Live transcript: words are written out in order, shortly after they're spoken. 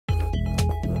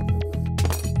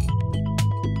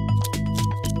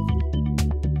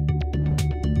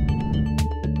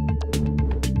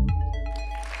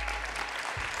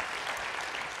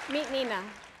Nina,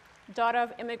 daughter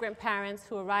of immigrant parents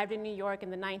who arrived in New York in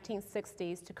the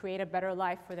 1960s to create a better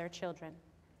life for their children.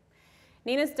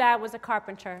 Nina's dad was a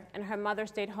carpenter, and her mother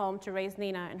stayed home to raise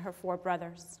Nina and her 4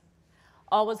 brothers.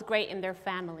 All was great in their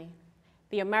family,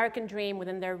 the American dream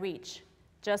within their reach,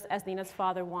 just as Nina's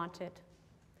father wanted.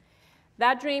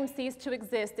 That dream ceased to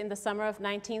exist in the summer of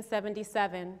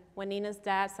 1977 when Nina's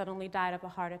dad suddenly died of a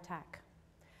heart attack.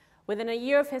 Within a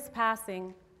year of his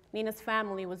passing, Nina's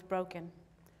family was broken,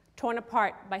 torn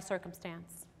apart by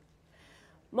circumstance.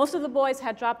 Most of the boys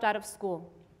had dropped out of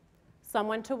school. Some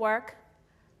went to work,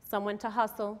 some went to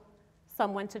hustle,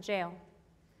 some went to jail.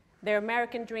 Their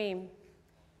American dream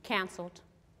canceled.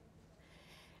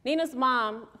 Nina's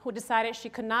mom, who decided she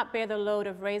could not bear the load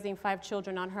of raising 5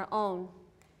 children on her own,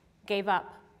 gave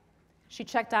up. She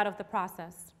checked out of the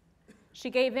process. She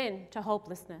gave in to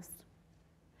hopelessness.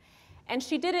 And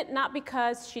she did it not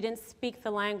because she didn't speak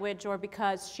the language or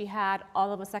because she had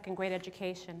all of a second-grade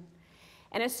education.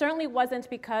 And it certainly wasn't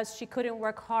because she couldn't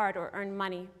work hard or earn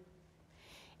money.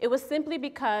 It was simply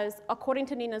because, according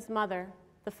to Nina's mother,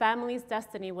 the family's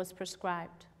destiny was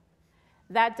prescribed.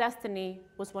 That destiny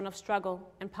was one of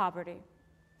struggle and poverty.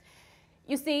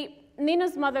 You see,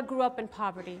 Nina's mother grew up in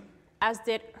poverty, as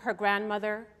did her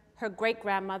grandmother, her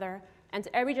great-grandmother, and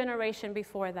every generation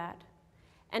before that.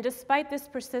 And despite this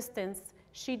persistence,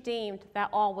 she deemed that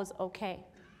all was okay.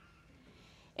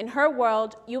 In her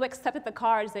world, you accepted the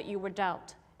cards that you were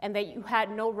dealt, and that you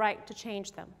had no right to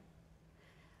change them.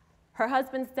 Her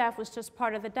husband's death was just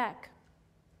part of the deck.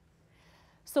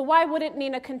 So why wouldn't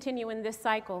Nina continue in this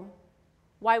cycle?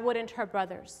 Why wouldn't her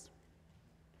brothers?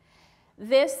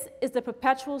 This is the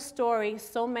perpetual story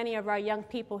so many of our young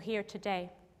people hear today.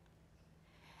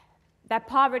 That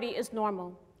poverty is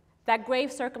normal, that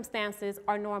grave circumstances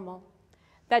are normal,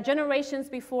 that generations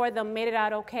before them made it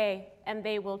out okay, and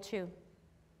they will too.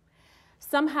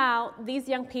 Somehow, these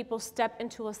young people step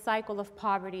into a cycle of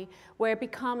poverty where it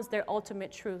becomes their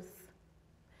ultimate truth.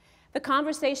 The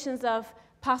conversations of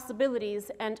possibilities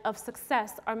and of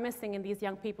success are missing in these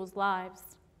young people's lives.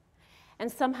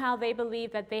 And somehow they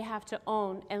believe that they have to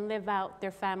own and live out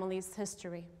their family's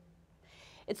history.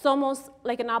 It's almost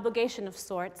like an obligation of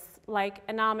sorts, like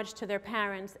an homage to their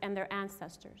parents and their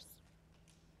ancestors.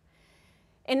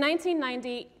 In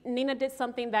 1990, Nina did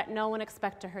something that no one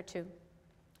expected her to.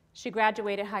 She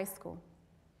graduated high school.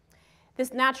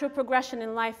 This natural progression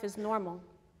in life is normal,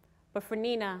 but for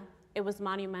Nina, it was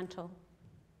monumental.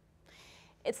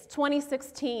 It's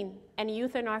 2016, and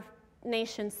youth in our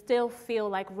nation still feel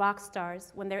like rock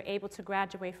stars when they're able to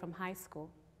graduate from high school.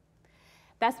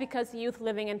 That's because youth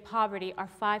living in poverty are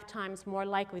 5 times more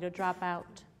likely to drop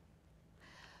out.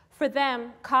 For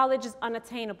them, college is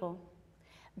unattainable.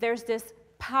 There's this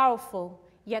powerful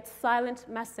yet silent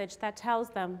message that tells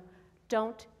them,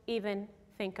 don't even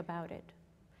think about it.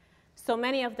 So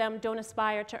many of them don't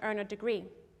aspire to earn a degree.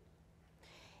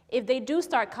 If they do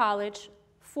start college,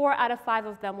 4 out of 5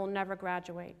 of them will never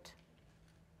graduate.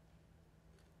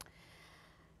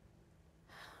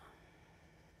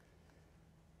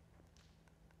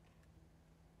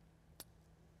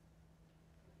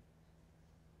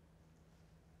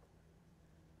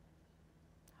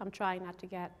 I'm trying not to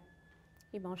get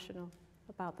emotional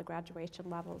about the graduation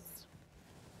levels.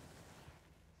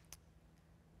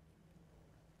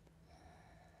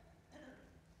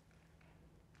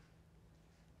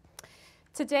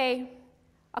 Today,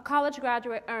 a college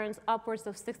graduate earns upwards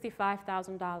of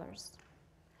 $65,000.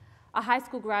 A high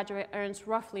school graduate earns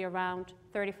roughly around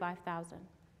 $35,000.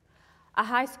 A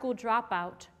high school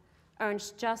dropout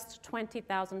earns just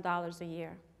 $20,000 a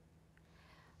year.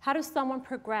 How does someone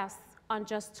progress on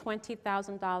just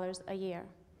 $20,000 a year?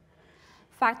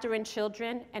 Factor in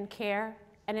children and care,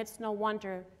 and it's no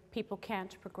wonder people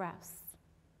can't progress.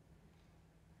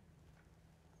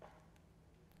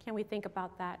 Can we think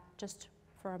about that just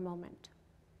for a moment?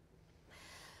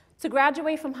 To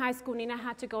graduate from high school, Nina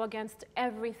had to go against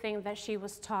everything that she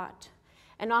was taught,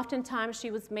 and oftentimes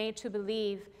she was made to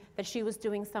believe that she was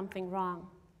doing something wrong.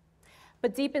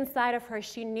 But deep inside of her,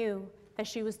 she knew that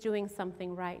she was doing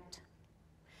something right.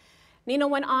 Nina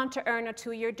went on to earn a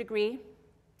 2-year degree,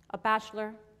 a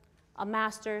bachelor, a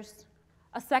master's,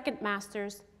 a second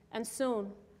master's, and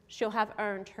soon she'll have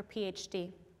earned her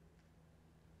PhD.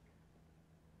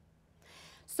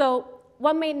 So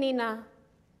what made Nina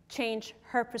change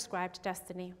her prescribed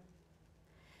destiny?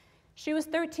 She was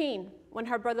 13 when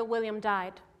her brother William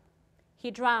died. He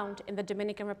drowned in the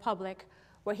Dominican Republic,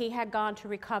 where he had gone to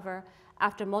recover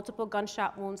after multiple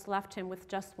gunshot wounds left him with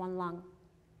just 1 lung.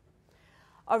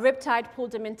 A riptide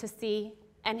pulled him into sea,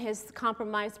 and his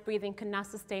compromised breathing could not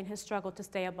sustain his struggle to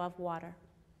stay above water.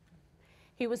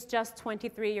 He was just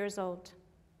 23 years old,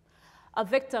 a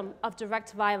victim of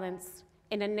direct violence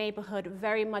in a neighborhood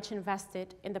very much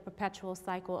invested in the perpetual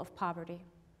cycle of poverty.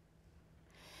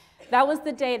 That was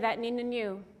the day that Nina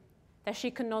knew that she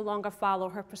could no longer follow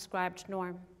her prescribed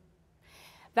norm.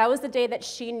 That was the day that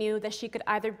she knew that she could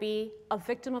either be a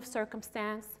victim of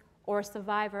circumstance or a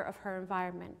survivor of her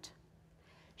environment.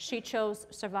 She chose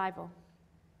survival.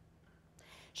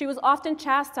 She was often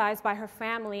chastised by her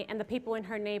family and the people in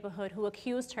her neighborhood who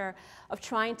accused her of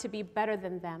trying to be better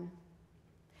than them.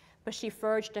 But she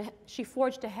forged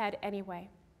ahead anyway.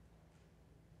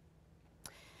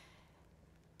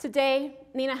 Today,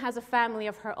 Nina has a family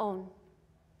of her own.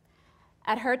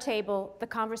 At her table, the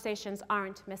conversations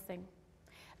aren't missing.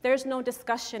 There's no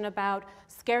discussion about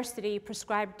scarcity,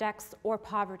 prescribed decks, or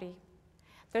poverty.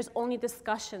 There's only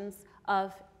discussions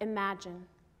of imagine.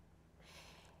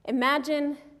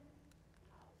 Imagine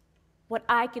what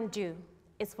I can do,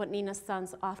 is what Nina's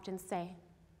sons often say.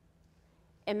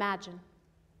 Imagine.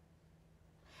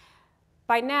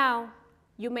 By now,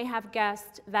 you may have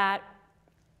guessed that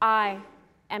I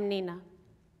am Nina.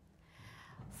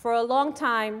 For a long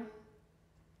time,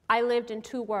 I lived in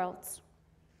two worlds.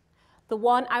 The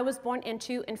one I was born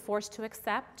into and forced to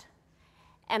accept,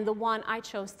 and the one I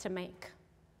chose to make.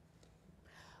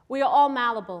 We are all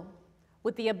malleable,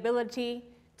 with the ability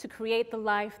to create the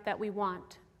life that we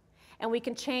want, and we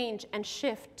can change and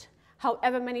shift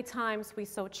however many times we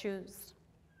so choose.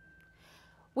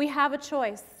 We have a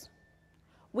choice.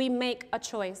 We make a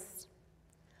choice.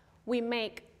 We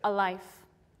make a life.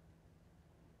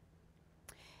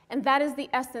 And that is the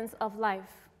essence of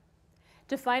life,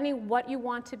 defining what you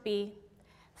want to be,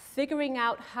 figuring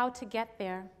out how to get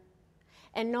there,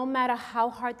 and no matter how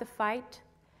hard the fight,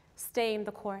 staying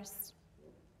the course.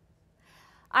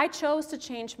 I chose to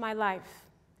change my life,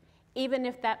 even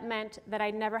if that meant that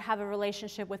I never have a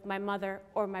relationship with my mother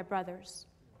or my brothers.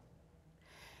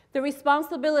 The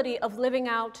responsibility of living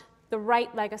out the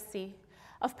right legacy,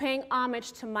 of paying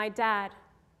homage to my dad,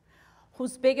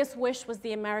 whose biggest wish was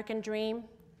the American dream,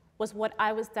 was what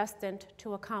I was destined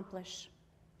to accomplish.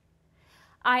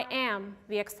 I am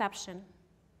the exception,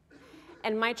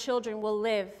 and my children will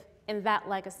live in that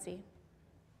legacy.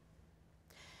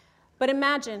 But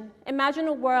imagine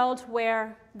a world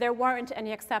where there weren't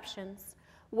any exceptions,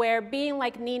 where being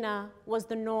like Nina was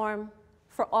the norm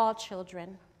for all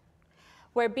children,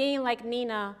 where being like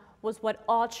Nina was what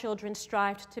all children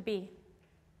strived to be.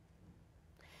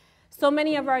 So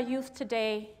many of our youth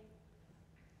today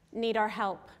need our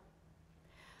help.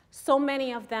 So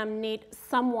many of them need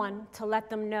someone to let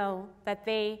them know that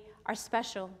they are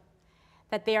special,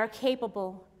 that they are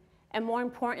capable, and more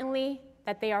importantly,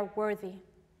 that they are worthy.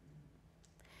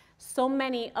 So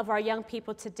many of our young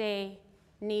people today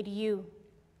need you.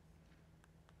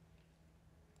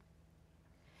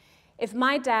 If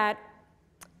my dad,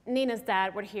 Nina's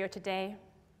dad, were here today,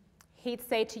 he'd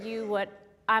say to you what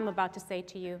I'm about to say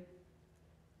to you.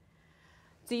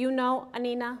 Do you know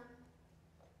Anina?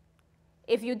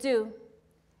 If you do,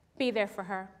 be there for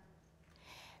her.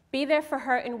 Be there for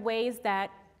her in ways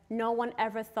that no one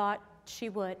ever thought she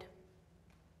would.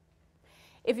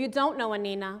 If you don't know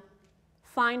Anina,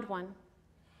 find one.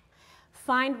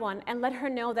 Find one and let her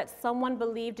know that someone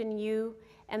believed in you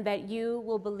and that you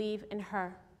will believe in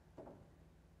her.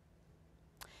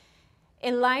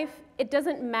 In life, it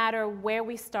doesn't matter where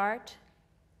we start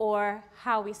or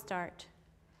how we start.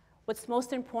 What's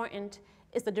most important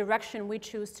is the direction we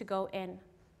choose to go in.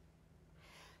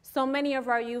 So many of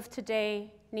our youth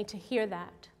today need to hear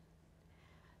that.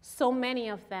 So many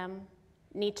of them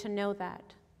need to know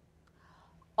that.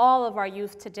 All of our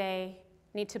youth today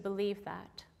need to believe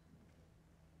that.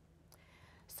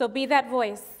 So be that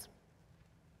voice.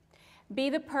 Be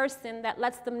the person that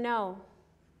lets them know.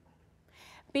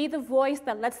 Be the voice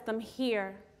that lets them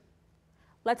hear,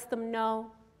 lets them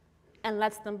know, and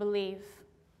lets them believe.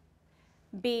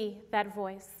 Be that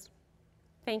voice.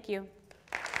 Thank you.